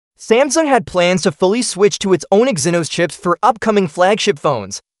Samsung had plans to fully switch to its own Exynos chips for upcoming flagship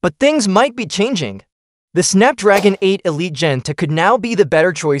phones, but things might be changing. The Snapdragon 8 Elite Gen 2 could now be the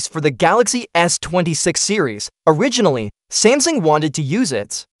better choice for the Galaxy S26 series. Originally, Samsung wanted to use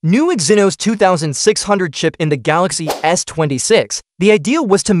its new Exynos 2600 chip in the Galaxy S26. The idea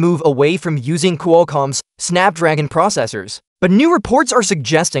was to move away from using Qualcomm's Snapdragon processors. But new reports are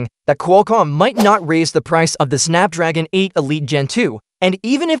suggesting that Qualcomm might not raise the price of the Snapdragon 8 Elite Gen 2, and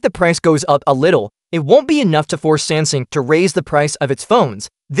even if the price goes up a little, it won't be enough to force Samsung to raise the price of its phones.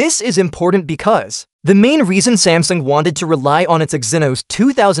 This is important because the main reason Samsung wanted to rely on its Exynos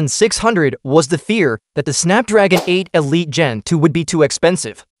 2600 was the fear that the Snapdragon 8 Elite Gen 2 would be too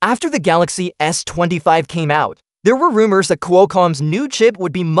expensive. After the Galaxy S25 came out, there were rumors that Qualcomm's new chip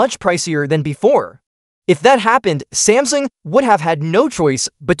would be much pricier than before. If that happened, Samsung would have had no choice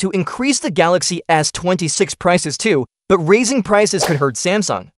but to increase the Galaxy S26 prices too, but raising prices could hurt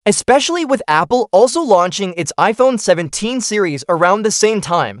Samsung, especially with Apple also launching its iPhone 17 series around the same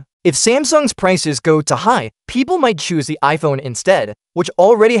time. If Samsung's prices go too high, people might choose the iPhone instead, which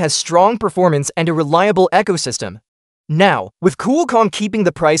already has strong performance and a reliable ecosystem. Now, with Qualcomm keeping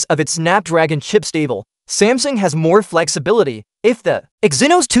the price of its Snapdragon chip stable, Samsung has more flexibility. If the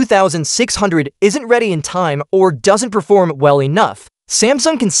Exynos 2600 isn't ready in time or doesn't perform well enough,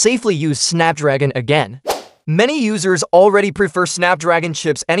 Samsung can safely use Snapdragon again. Many users already prefer Snapdragon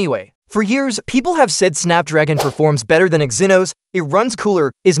chips anyway. For years, people have said Snapdragon performs better than Exynos, it runs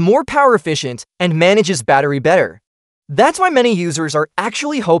cooler, is more power efficient, and manages battery better. That's why many users are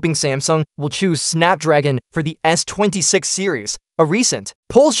actually hoping Samsung will choose Snapdragon for the S26 series. A recent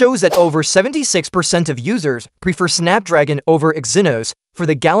poll shows that over 76% of users prefer Snapdragon over Exynos for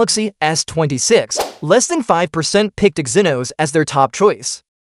the Galaxy S26. Less than 5% picked Exynos as their top choice.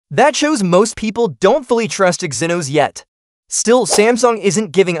 That shows most people don't fully trust Exynos yet. Still, Samsung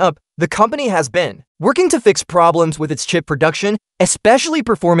isn't giving up. The company has been working to fix problems with its chip production, especially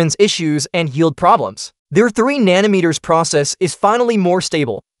performance issues and yield problems. Their 3nm process is finally more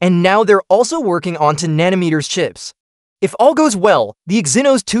stable, and now they're also working on 2nm chips. If all goes well, the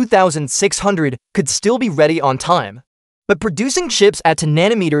Exynos 2600 could still be ready on time. But producing chips at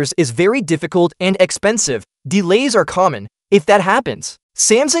 2nm is very difficult and expensive. Delays are common. If that happens,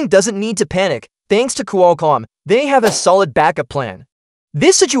 Samsung doesn't need to panic. Thanks to Qualcomm, they have a solid backup plan.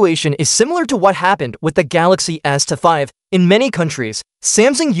 This situation is similar to what happened with the Galaxy S25. In many countries,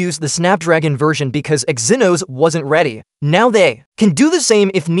 Samsung used the Snapdragon version because Exynos wasn't ready. Now they can do the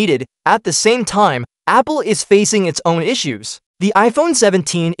same if needed. At the same time, Apple is facing its own issues. The iPhone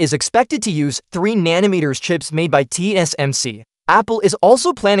 17 is expected to use 3nm chips made by TSMC. Apple is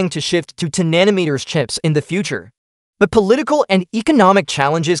also planning to shift to 2nm chips in the future. But political and economic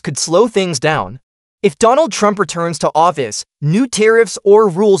challenges could slow things down. If Donald Trump returns to office, new tariffs or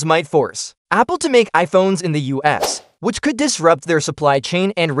rules might force Apple to make iPhones in the US, which could disrupt their supply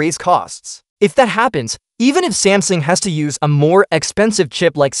chain and raise costs. If that happens, even if Samsung has to use a more expensive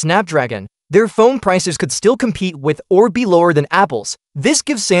chip like Snapdragon, their phone prices could still compete with or be lower than Apple's. This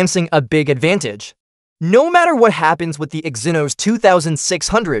gives Samsung a big advantage. No matter what happens with the Exynos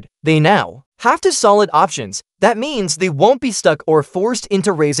 2600, they now have two solid options. That means they won't be stuck or forced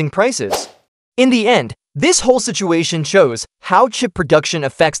into raising prices. In the end, this whole situation shows how chip production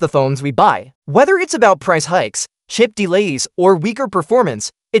affects the phones we buy. Whether it's about price hikes, chip delays, or weaker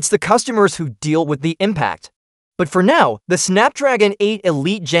performance, it's the customers who deal with the impact. But for now, the Snapdragon 8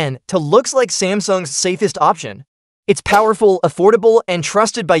 Elite Gen 2 looks like Samsung's safest option. It's powerful, affordable, and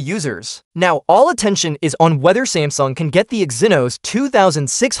trusted by users. Now, all attention is on whether Samsung can get the Exynos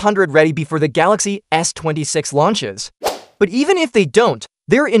 2600 ready before the Galaxy S26 launches. But even if they don't,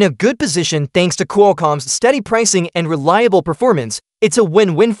 they're in a good position thanks to Qualcomm's steady pricing and reliable performance. It's a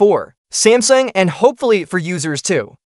win-win for Samsung and hopefully for users too.